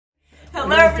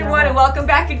Hello everyone and welcome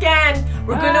back again.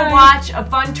 We're going to watch a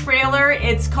fun trailer.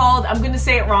 It's called, I'm going to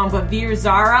say it wrong, but VEER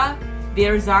ZAARA.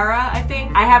 VEER ZAARA, I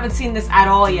think. I haven't seen this at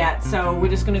all yet, so we're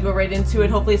just going to go right into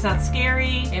it. Hopefully it's not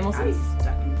scary, and we'll see. I'm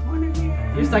stuck in the corner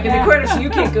here. You're stuck in the corner, so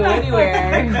you can't go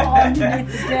anywhere.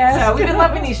 So we've been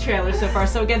loving these trailers so far,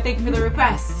 so again, thank you for the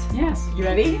request. Yes. You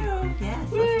ready?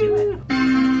 Yes, let's do it.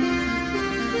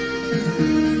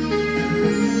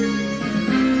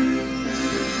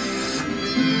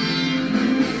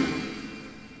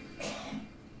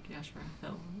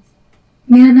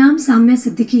 मेरा नाम साम्या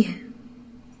सिद्दीकी है।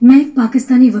 मैं एक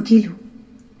पाकिस्तानी वकील हूँ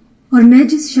और मैं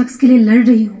जिस शख्स के लिए लड़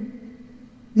रही हूँ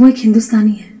वो एक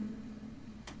हिंदुस्तानी है।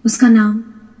 उसका नाम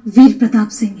वीर प्रताप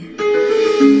सिंह है।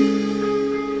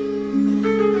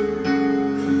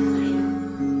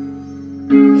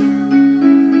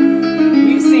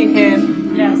 You've seen him.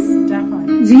 Yes,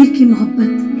 definitely. वीर की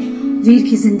मोहब्बत, वीर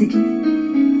की जिंदगी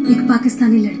एक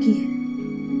पाकिस्तानी लड़की है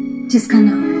जिसका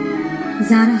नाम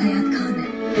ज़ारा हयात खान है।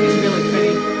 She's really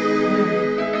pretty.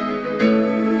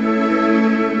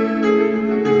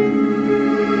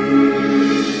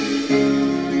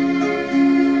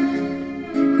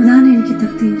 खुदा ने इनकी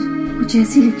तकदीर कुछ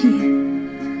ऐसी लिखी है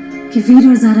कि वीर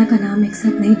और ज़ारा का नाम एक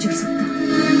साथ नहीं जुड़ सकता।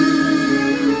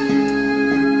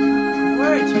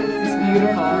 It's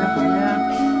beautiful.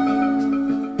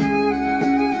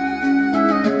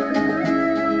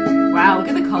 Wow, look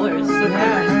at the colors. So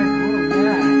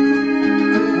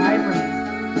vibrant.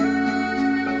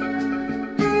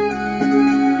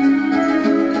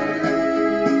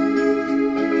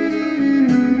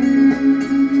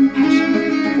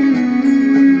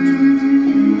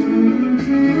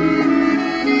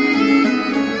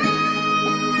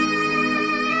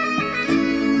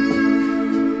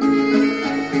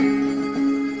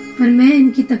 पर मैं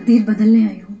इनकी तकदीर बदलने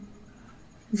आई हूँ।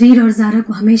 वीर और ज़ारा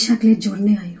को हमेशा के लिए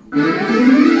जोड़ने आई हूँ।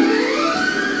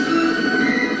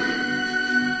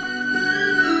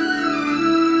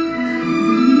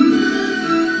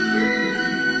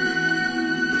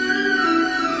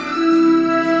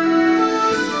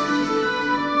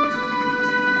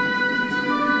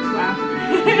 Wow.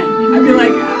 I'd be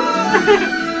like,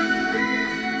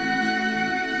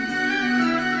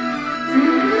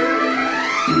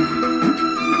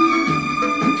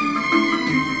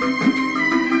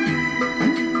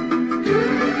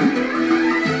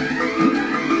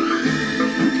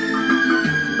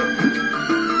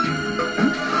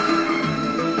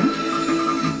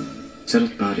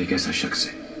 जरूरत पार एक ऐसा शख्स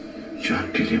है जो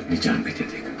आपके लिए अपनी जान भी दे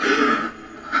देगा।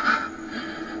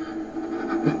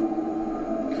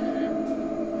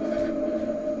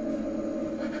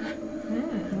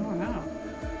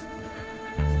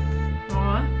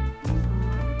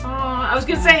 I was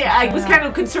gonna say I was kind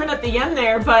of concerned at the end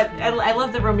there, but I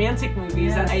love the romantic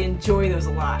movies. I enjoy those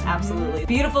a lot. Absolutely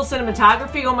beautiful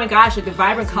cinematography. Oh my gosh, like the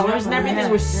vibrant colors and everything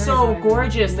were so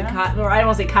gorgeous. The or I don't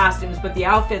want to say costumes, but the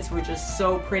outfits were just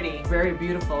so pretty, very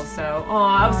beautiful. So,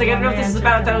 I was like, I don't know if this is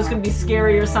about. I thought it was gonna be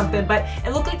scary or something, but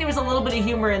it looked like there was a little bit of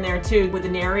humor in there too with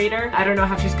the narrator. I don't know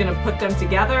how she's gonna put them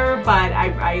together, but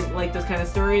I like those kind of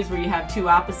stories where you have two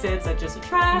opposites that just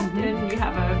attract, and you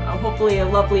have a hopefully a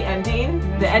lovely ending.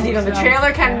 The ending on the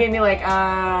trailer kind of made me like,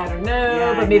 I don't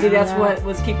know, but maybe that's what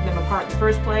was keeping them apart in the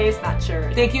first place. Not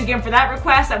sure. Thank you again for that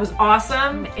request. That was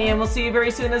awesome, and we'll see you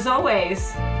very soon as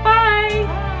always.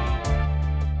 Bye!